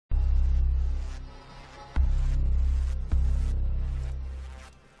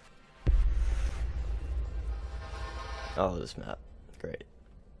Oh, this map. Great.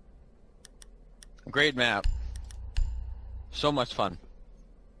 Great map. So much fun.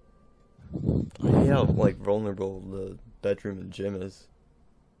 I hate how, like, vulnerable the bedroom and gym is.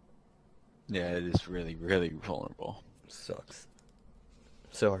 Yeah, it is really, really vulnerable. Sucks.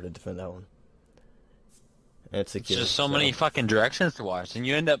 So hard to defend that one. And it's secure. Just so many fucking directions to watch, and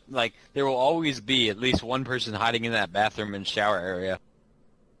you end up, like, there will always be at least one person hiding in that bathroom and shower area.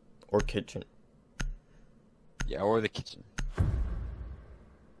 Or kitchen. Yeah, or the kitchen.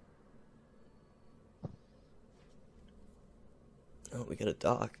 Oh, we got a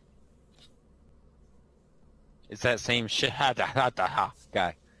dock. It's that same shit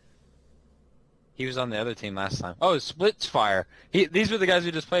guy. He was on the other team last time. Oh, Splits Fire. These were the guys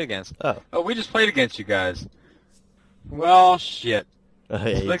we just played against. Oh, we just played against you guys. Well, shit.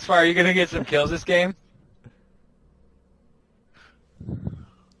 yeah, Splits Fire, you gonna get some kills this game?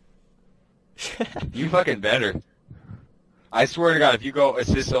 You fucking better. I swear to God, if you go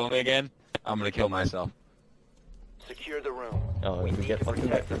assist only again, I'm gonna kill myself. Secure the room. Oh, We we need get to fucking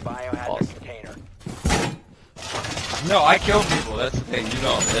protect the back. biohazard Awesome. container. No, I kill people. That's the thing. You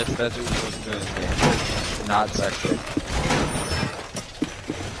know, that's what you're supposed to do in this game. Not sexual.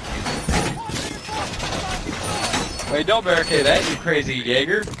 Wait, don't barricade that, you crazy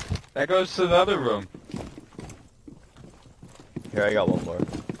Jaeger. That goes to the other room. Here, I got one more.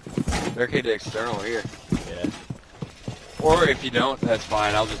 Barricade the external here. Yeah. Or if you don't, that's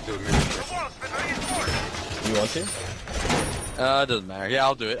fine. I'll just do a miniature. You want to? It doesn't matter. Yeah,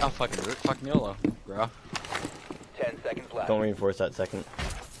 I'll do it. I'll fucking do it. Fucking YOLO, bro. 10 seconds left. Don't reinforce that second.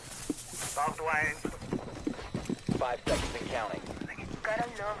 5 seconds and counting.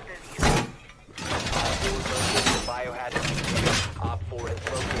 Biohazard container. Op 4 has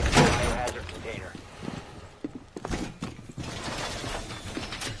located the biohazard container.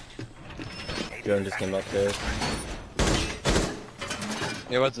 Drone just came up there.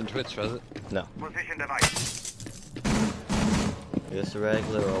 It wasn't Twitch, was it? No. Position device. Just a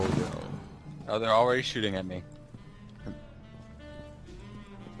regular old drone. Oh, they're already shooting at me.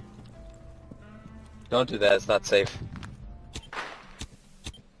 Don't do that. It's not safe.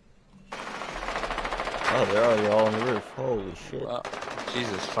 Oh, they're already all on the roof. Holy shit. Well,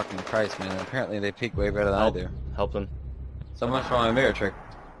 Jesus fucking Christ, man. Apparently they peek way better than I do. Help them. So much for my mirror trick.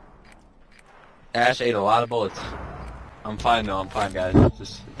 Ash ate a lot of bullets. I'm fine though, I'm fine guys.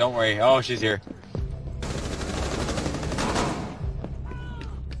 Just don't worry. Oh, she's here.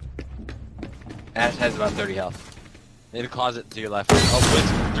 Ash has about 30 health. In a closet to your left. Oh,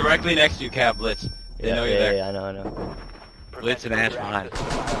 Blitz. Directly next to you, Cav. Blitz. They know you're there. Yeah, I know. Blitz and Ash behind.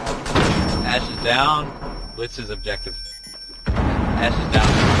 Ash is down. Blitz is objective. Ash is down.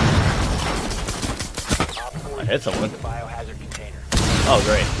 I hit someone. The biohazard container. Oh,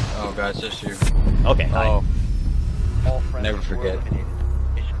 great. Oh god, it's just you. Okay, hi. Oh, All friendlies Never were forget. eliminated.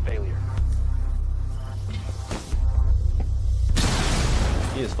 Mission failure.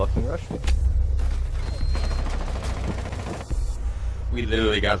 He just fucking rushed me. we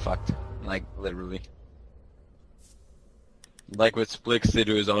literally got fucked. Like, literally. Like what Splix did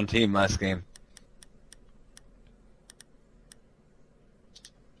to his own team last game.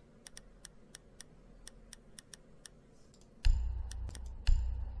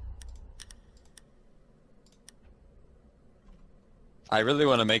 I really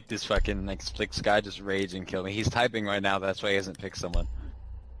want to make this fucking, like, Splix guy just rage and kill me. He's typing right now, that's why he hasn't picked someone.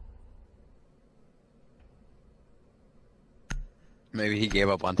 Maybe he gave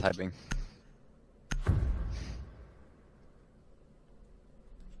up on typing.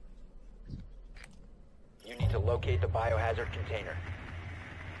 You need to locate the biohazard container.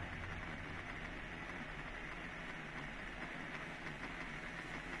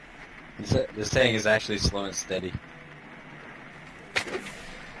 This thing is actually slow and steady.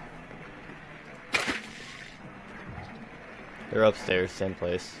 They're upstairs, same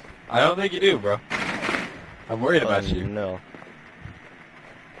place. I don't think you do, bro. I'm worried about you. No.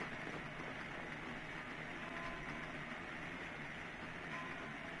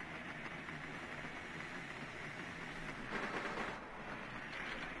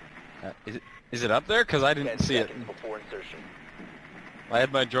 Is it up there? Because I 10 didn't see it. seconds before insertion. I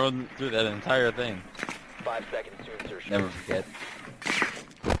had my drone through that entire thing. 5 seconds to insertion. Never forget.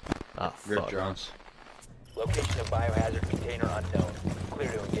 Ah, Rip fuck. drones. Location of biohazard container unknown.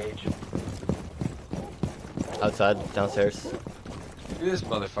 Clear to engage. Outside, downstairs. Look at this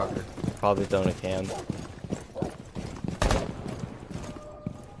motherfucker. Probably throwing a cam.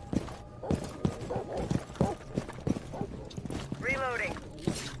 Reloading.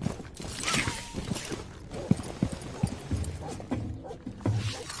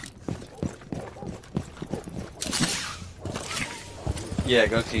 Yeah,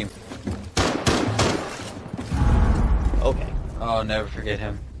 go team. Okay. Oh, never forget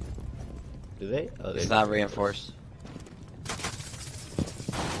him. Do they? Oh, It's not reinforced. The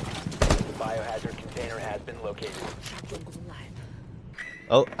biohazard container has been located.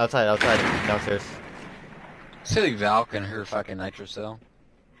 Oh, outside, downstairs. Silly Valk and her fucking nitro cell.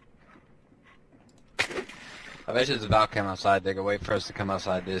 I bet you the Valk came outside. They could wait for us to come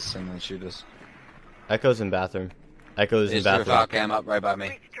outside this and then shoot us. Echo's in bathroom. Echo's in Is there a bathroom. Valk cam up right by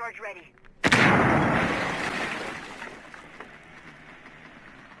me? Charge ready.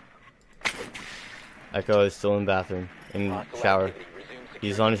 Echo is still in bathroom. In Hostile shower. activity. Resume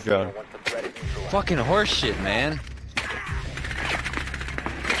He's securing on his drone. container once the threat is neutralized. Fucking horseshit, man.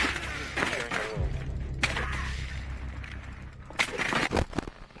 Securing the room.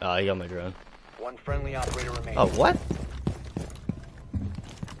 Oh, he got my drone. One friendly operator remaining. Oh, what?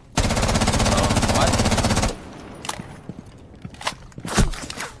 What?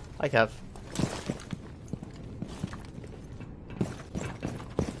 Hi, Cav.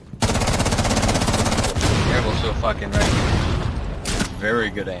 Terrible so fucking right.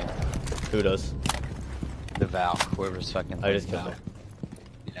 Very good aim. Who does? The Valk, whoever's fucking. I just killed Valk. her.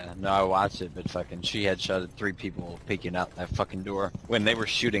 Yeah, no, I watched it, but fucking, she had shot at 3 people peeking out that fucking door when they were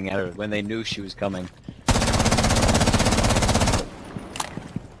shooting at her, when they knew she was coming.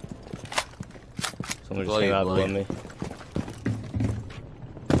 Someone just Bloody came out below bloody. me.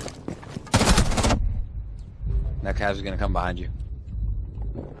 That Cav's gonna come behind you.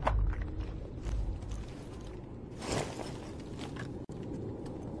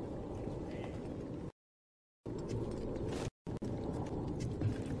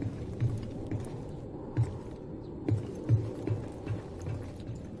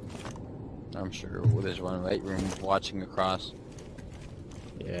 I'm sure there's one right room watching across.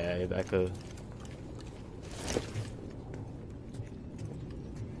 Yeah, Echo.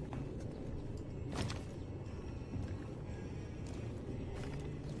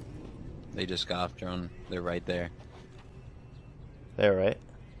 They just got off drone. They're right there. There, right?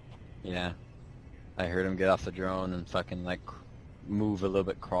 Yeah. I heard him get off the drone and fucking like move a little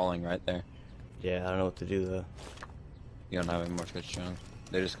bit crawling right there. Yeah, I don't know what to do though. You don't have any more switch drone.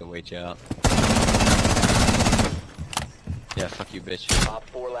 They just gonna wait you out. Yeah, fuck you, bitch. Op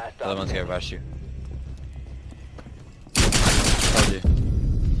 4 last The other one's gonna operator. rush you. Told you.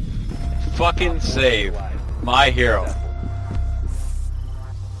 Fucking save. My hero.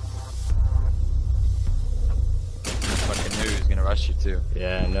 Fucking knew he was gonna rush you too.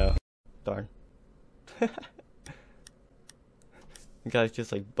 Yeah, I know. Darn. The guy's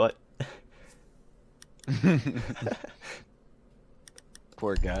just like, butt.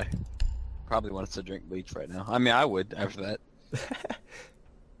 Poor guy. Probably wants to drink bleach right now. I mean, I would after that.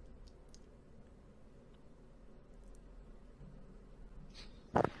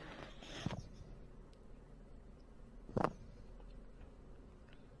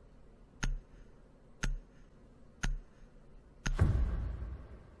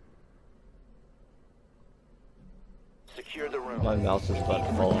 Secure the room. My mouse is about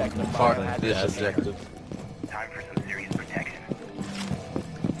to fall off the Fuck fucking this desk. objective. Time for some serious protection.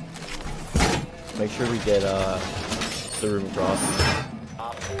 Make sure we get the room across.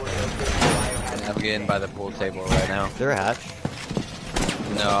 Op 4 biohazard I'm getting by the pool table right now. Is there a hatch?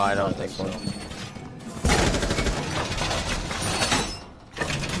 No, I don't think so.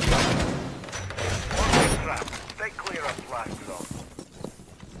 Stay clear of blast zone.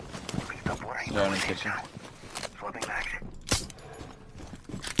 Stop worrying. Drone in the kitchen. Swapping back.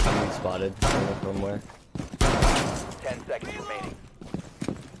 I'm being spotted. I don't know from where. 10 seconds remaining.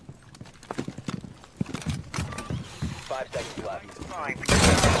 5 seconds left.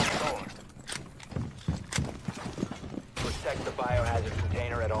 Protect the biohazard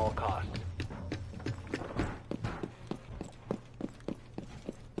container at all costs.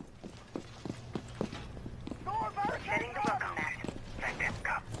 Setting the welcome mat. Let them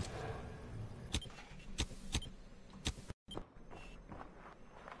come.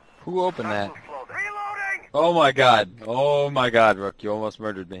 Who opened that? Reloading! Oh my god. Oh my god, Rook. You almost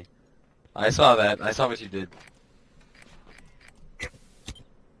murdered me. I saw that. I saw what you did.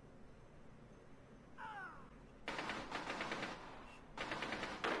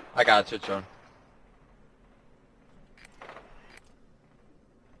 I got a switch on.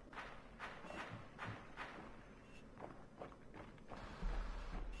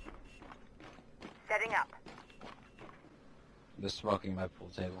 Setting up. Just smoking my pool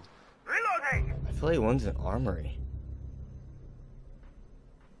table. Reloading! I feel like one's an armory.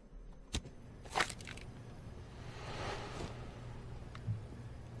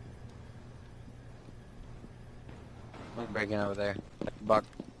 I'm breaking over there. Buck.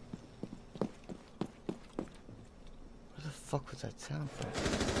 Where the fuck was that sound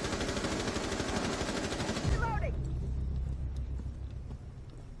from?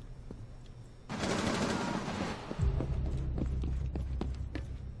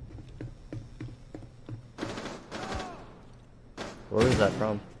 Where was that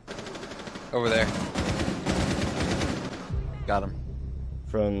from? Over there. Got him.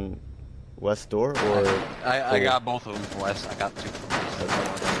 From West Door or? I got both of them from West. I got 2 from West. That's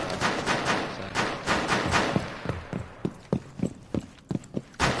all.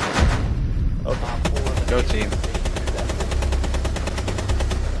 Oh. Go team.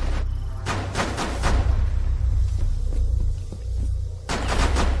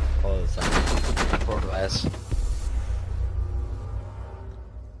 Oh, it's like Forward West.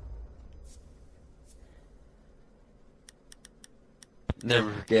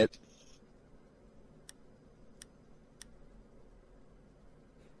 Never forget.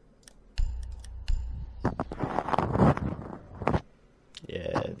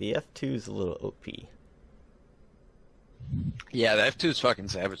 yeah, the F2 is a little OP. Yeah, the F2 is fucking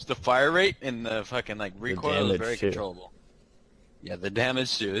savage. The fire rate and the fucking like recoil is damage, very too. controllable. Yeah, the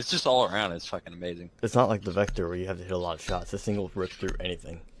damage too. It's just all around. It's fucking amazing. It's not like the Vector where you have to hit a lot of shots. This thing will rip through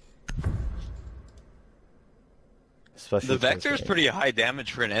anything. Especially The Vector is close pretty high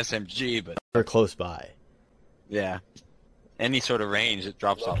damage for an SMG, but or close by. yeah, any sort of range it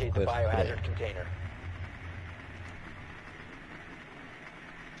drops off a Locate the cliff. biohazard container.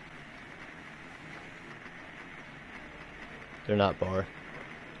 They're not bar.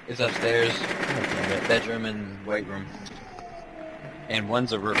 It's upstairs, God damn it. bedroom and weight room, and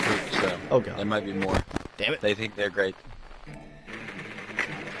one's a recruit, so Oh, God. there might be more. Damn it. They think they're great.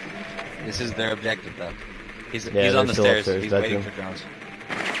 This is their objective, though. He's they're on the still stairs. upstairs, He's bedroom. waiting for drones.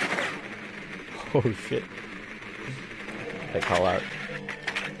 Oh shit. They call out.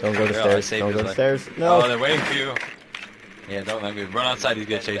 Don't go to They're all stairs. safe Don't as go to like- stairs. No. Oh, they're waiting for you. Yeah, don't let me run outside. He's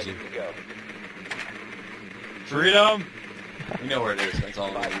gonna chase you. Seconds to go. Freedom. You know where it is. That's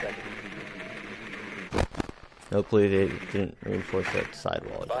all. 5 seconds. Hopefully they didn't reinforce that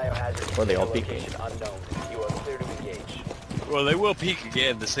sidewall. Biohazard Or they all container peeking. location unknown. You are clear to engage. Well, they will peek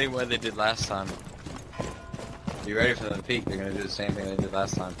again, the same way they did last time. Be ready for them to peek. They're gonna do the same thing they did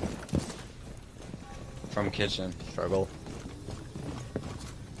last time. From kitchen. Struggle.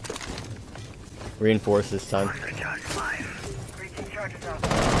 Reinforce this time. They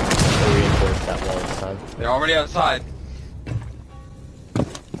reinforce that wall this time. They're already outside.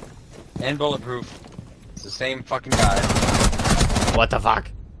 And bulletproof. It's the same fucking guy. What the fuck?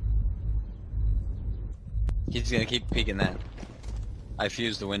 He's gonna keep peeking that. I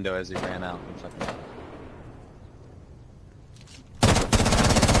fused the window as he ran out.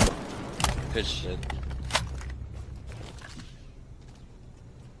 Good shit.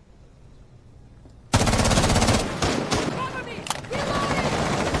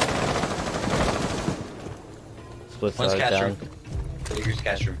 Split One's side catch down. room. Jaeger's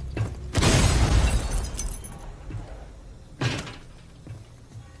catch room.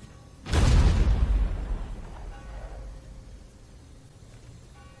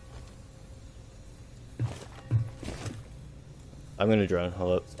 I'm gonna drone.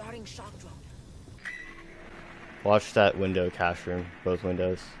 Hold up. Starting shock drone. Watch that window, cash room. Both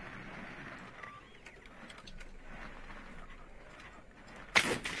windows.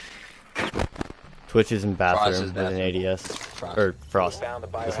 Twitch is in Frost is bathroom with an bathroom. ADS. Frost. Or Frost. Found the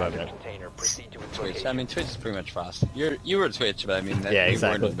That's what I biohazard meant. container. Proceed to its Twitch. location. I mean, Twitch is pretty much Frost. You were Twitch, but I mean, that Yeah, you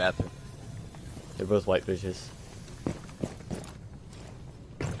exactly. weren't in the bathroom. They're both white bitches.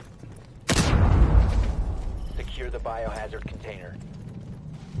 Secure the biohazard container.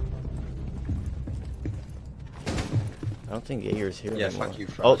 I don't think Jaeger's here Yeah, anymore. fuck you,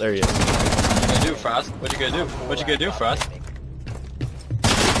 Frost. Oh, there he is. What you gonna do, Frost? What you gonna do? What you gonna do, Frost?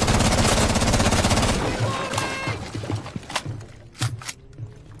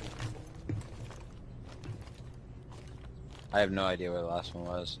 I have no idea where the last one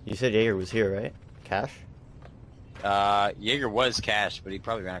was. You said Jaeger was here, right? Cash? Jaeger was cash, but he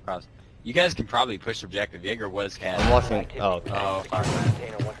probably ran across. You guys can probably push objective. Jaeger was cash. I'm watching. Activity. Oh, okay. Oh, Secure fuck. the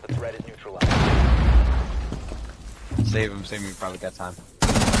container once the threat is neutralized. Save him, we probably got time.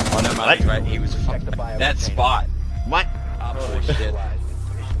 Oh, no, my leg's right. He was Check fucking the bio that container. spot. What? Op Holy 4 shit. neutralized.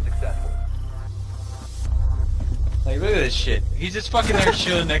 Mission successful. Like, look at this shit. He's just fucking there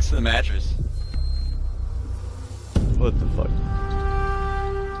chilling next to the mattress. What the fuck?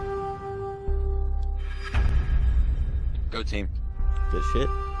 Go team. Good shit.